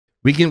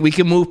We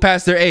can move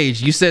past their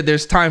age. You said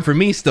there's time for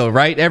me still,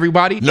 right,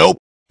 everybody? Nope.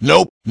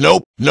 Nope.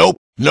 Nope. Nope.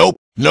 Nope.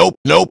 Nope.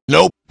 Nope.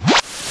 Nope.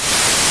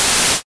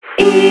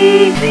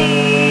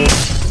 Easy.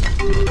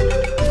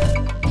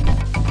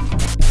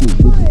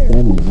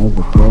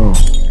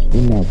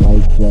 In that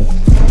white dress,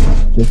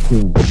 just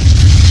to.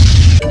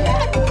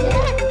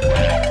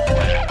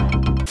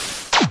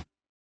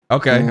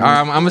 Okay, all right,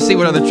 I'm gonna see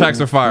what other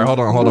tracks are fire. Hold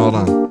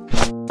on.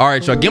 All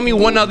right, y'all, give me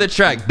one other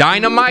track.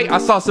 Dynamite. I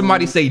saw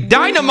somebody say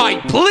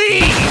dynamite,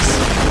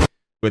 please,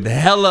 with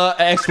hella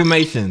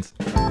exclamations.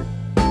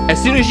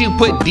 As soon as you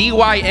put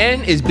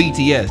DYN, is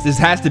BTS. This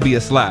has to be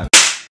a slap.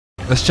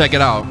 Let's check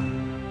it out.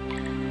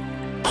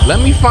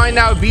 Let me find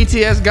out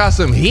BTS got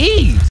some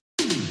heat.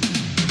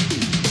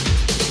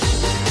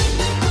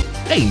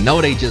 They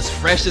know they just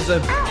fresh as a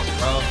bitch,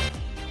 bro.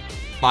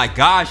 My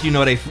gosh, you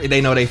know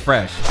they know they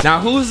fresh. Now,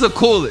 who's the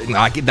coolest?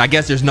 I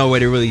guess there's no way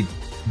to really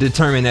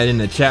determine that in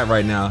the chat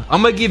right now.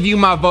 I'm gonna give you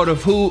my vote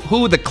of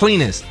who the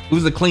cleanest.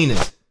 Who's the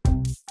cleanest?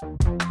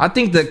 I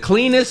think the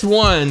cleanest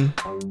one,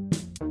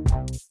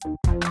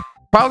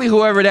 probably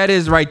whoever that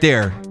is right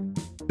there.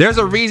 There's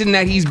a reason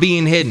that he's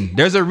being hidden.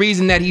 There's a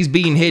reason that he's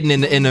being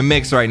hidden in the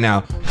mix right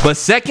now. But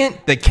second,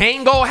 the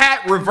Kango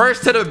hat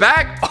reversed to the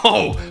back.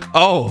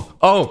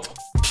 Oh.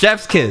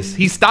 Chef's kiss.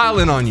 He's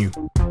styling on you.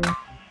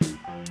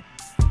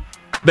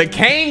 The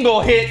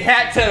Kango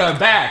hat to the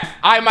back.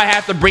 I might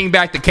have to bring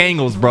back the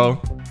Kangles,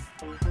 bro.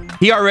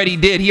 He already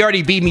did. He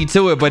already beat me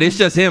to it, but it's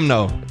just him,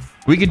 though.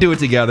 We could do it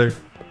together.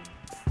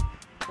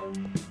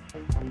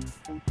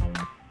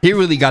 He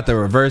really got the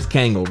reverse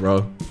Kango,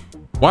 bro.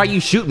 Why you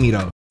shoot me,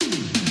 though?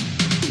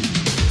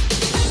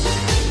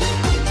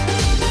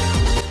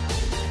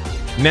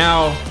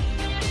 Now,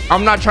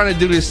 I'm not trying to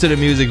do this to the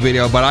music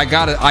video, but I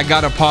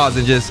gotta pause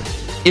and just,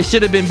 it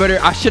should have been better.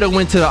 I should have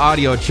went to the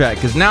audio track,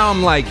 because now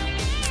I'm like,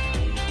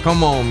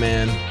 come on,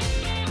 man.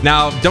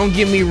 Now, don't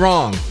get me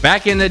wrong.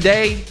 Back in the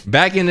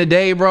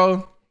day,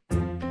 bro,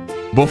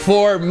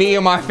 before me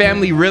and my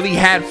family really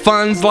had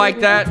funds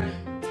like that,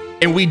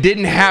 and we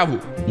didn't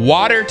have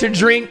water to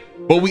drink,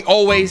 but we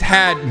always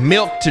had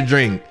milk to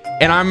drink.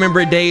 And I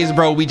remember days,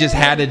 bro, we just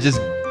had to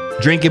just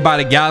drink it by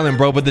the gallon,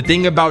 bro. But the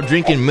thing about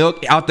drinking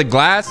milk out the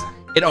glass,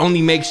 it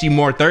only makes you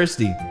more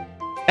thirsty.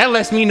 That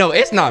lets me know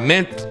it's not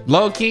meant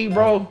low key,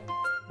 bro.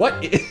 What?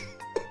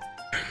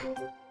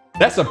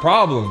 That's a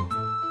problem.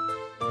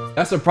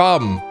 That's a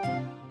problem.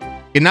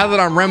 And now that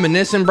I'm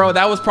reminiscing, bro,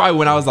 that was probably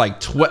when I was like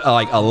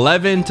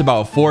 11 to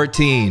about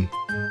 14.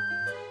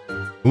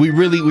 We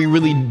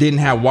really didn't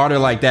have water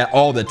like that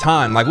all the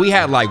time. Like we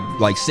had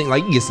like sink, like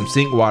you can get some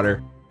sink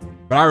water.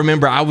 But I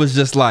remember I was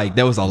just like,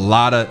 there was a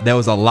lot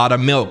of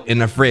milk in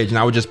the fridge, and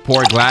I would just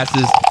pour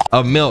glasses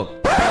of milk.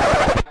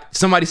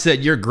 Somebody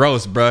said, you're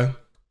gross, bro.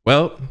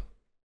 Well,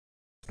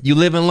 you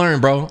live and learn,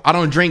 bro. I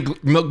don't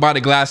drink milk by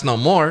the glass no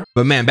more.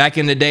 But man, back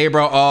in the day,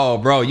 bro, oh,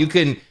 bro, you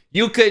couldn't,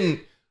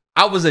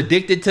 I was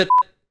addicted to,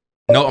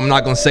 no, I'm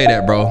not gonna say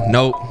that, bro.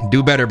 No,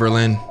 do better,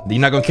 Berlin. You're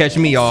not gonna catch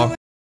me, y'all.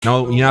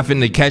 No, you're not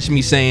finna catch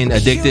me saying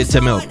addicted to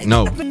milk.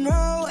 No,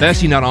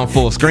 especially not on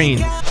full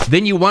screen.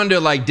 Then you wonder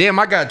like, damn,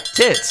 I got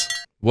tits.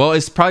 Well,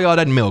 it's probably all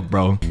that milk,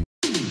 bro.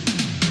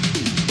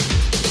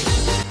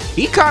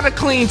 He kind of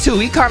clean too.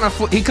 He kind of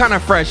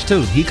fresh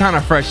too. He kind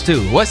of fresh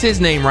too. What's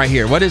his name right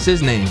here? What is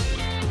his name?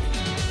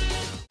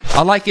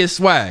 I like his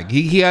swag.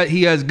 He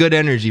has good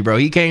energy, bro.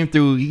 He came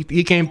through.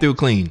 He came through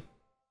clean.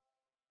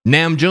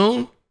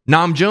 Namjoon.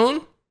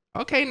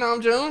 Okay,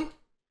 Namjoon.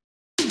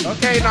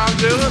 Okay,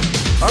 Namjoon.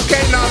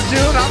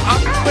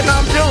 I'm with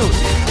Namjoon.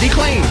 He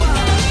clean.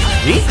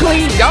 He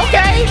clean.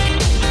 Okay.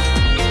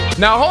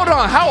 Now, hold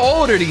on. How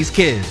old are these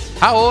kids?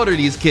 How old are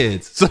these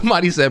kids?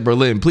 Somebody said,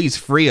 Berlin, please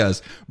free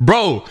us.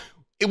 Bro,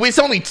 it's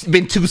only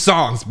been 2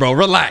 songs, bro.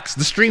 Relax.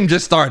 The stream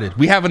just started.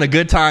 We having a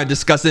good time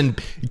discussing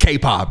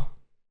K-pop.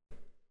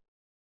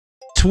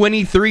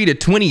 23 to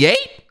 28?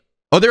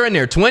 Oh, they're in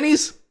their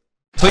 20s?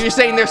 So you're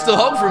saying there's still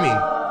hope for me?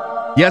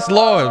 Yes,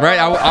 Lord, right?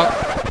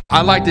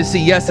 I like to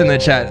see yes in the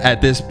chat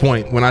at this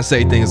point when I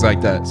say things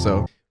like that.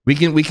 So we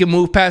can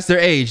move past their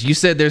age. You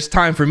said there's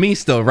time for me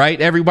still,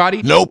 right,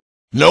 everybody? Nope.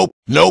 Nope.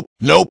 Nope.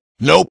 Nope.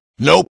 Nope.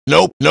 Nope.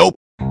 Nope. Nope.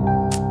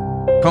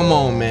 Come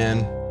on,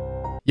 man.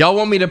 Y'all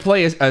want me to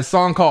play a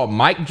song called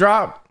Mic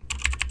Drop?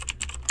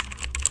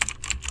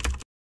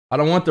 I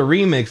don't want the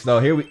remix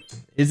though.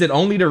 Is it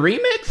only the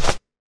remix?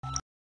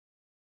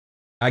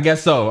 I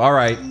guess so. All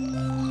right.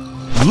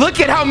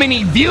 Look at how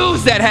many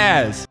views that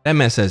has. That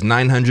man says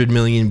 900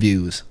 million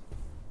views.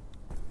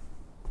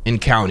 And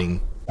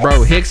counting.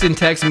 Bro, Hickson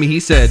texted me. He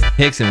said,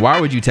 Hickson,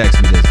 why would you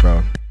text me this,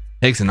 bro?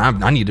 Hickson,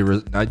 I need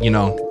to, you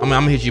know, I'm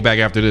gonna hit you back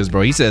after this,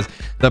 bro. He says,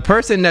 the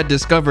person that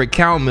discovered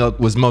cow milk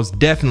was most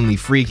definitely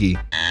freaky.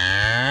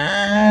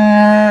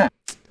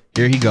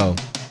 Here he go.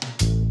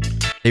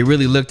 They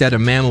really looked at a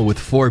mammal with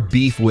 4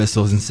 beef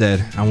whistles and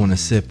said, I want to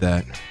sip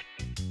that.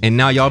 And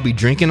now y'all be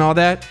drinking all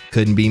that?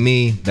 Couldn't be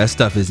me. That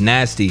stuff is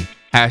nasty.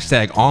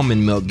 Hashtag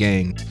almond milk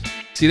gang.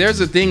 See,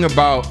 there's a thing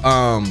about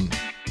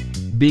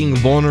being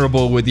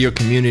vulnerable with your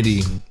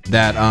community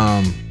that,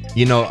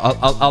 you know,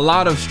 a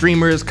lot of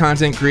streamers,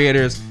 content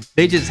creators,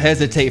 they just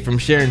hesitate from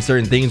sharing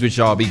certain things with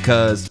y'all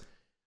because,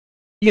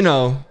 you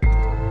know,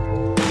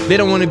 they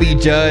don't want to be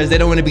judged. They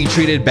don't want to be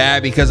treated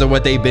bad because of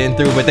what they've been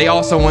through, but they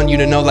also want you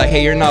to know, like,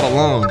 hey, you're not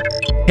alone.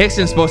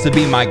 Hickson's supposed to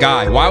be my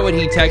guy. Why would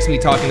he text me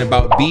talking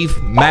about beef,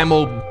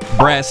 mammal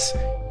breasts,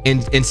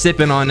 and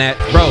sipping on that?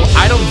 Bro,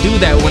 I don't do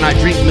that when I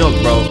drink milk,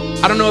 bro.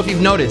 I don't know if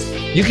you've noticed.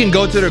 You can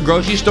go to the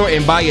grocery store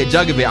and buy a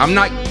jug of it. I'm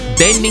not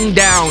bending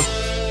down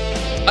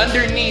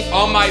underneath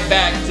on my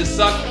back to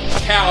suck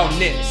cow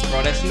nips,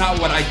 bro. That's not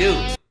what I do.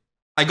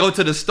 I go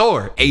to the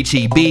store,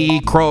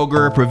 HEB,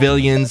 Kroger,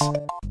 Pavilions.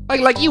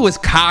 Like you was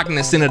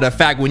cognizant of the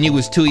fact when you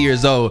was 2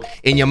 years old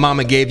and your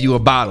mama gave you a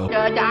bottle.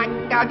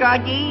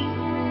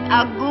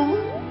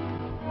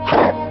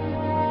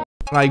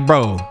 Like,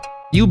 bro,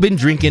 you've been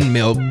drinking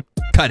milk.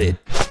 Cut it.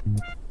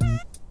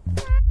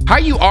 How are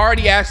you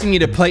already asking me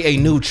to play a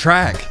new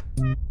track?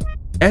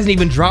 It hasn't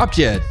even dropped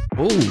yet.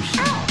 Ooh,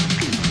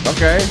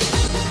 okay.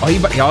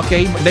 Oh,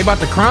 okay, they about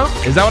to crump?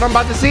 Is that what I'm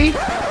about to see?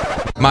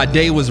 My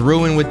day was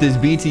ruined with this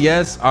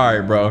BTS. All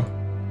right, bro.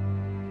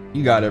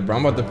 You got it, bro.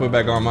 I'm about to put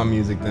back on my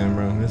music then,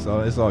 bro.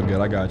 It's all good.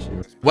 I got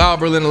you. Wow,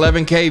 Berlin,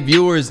 11K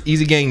viewers.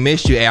 Easy Gang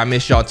missed you. Hey, I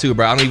missed y'all too,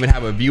 bro. I don't even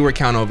have a viewer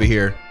count over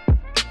here.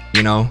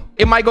 You know,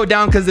 it might go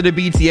down because of the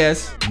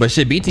BTS, but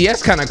shit,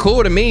 BTS kind of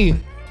cool to me.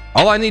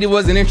 All I needed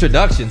was an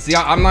introduction. See,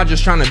 I'm not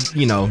just trying to,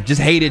 you know,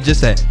 just hate it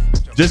just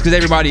because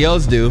everybody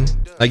else do.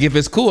 Like, if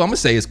it's cool, I'm gonna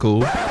say it's cool.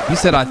 You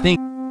said, I think.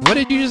 What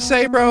did you just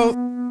say, bro?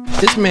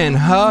 This man,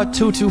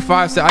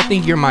 225 said, I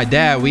think you're my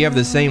dad. We have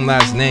the same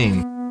last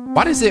name.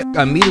 Why does it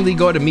immediately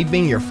go to me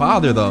being your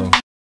father, though?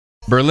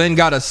 Berlin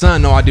got a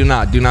son. No, I do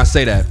not. Do not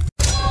say that.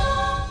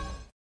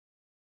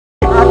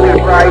 I've been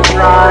right,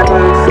 I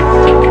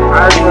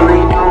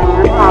really do.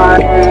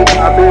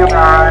 I've been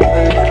right.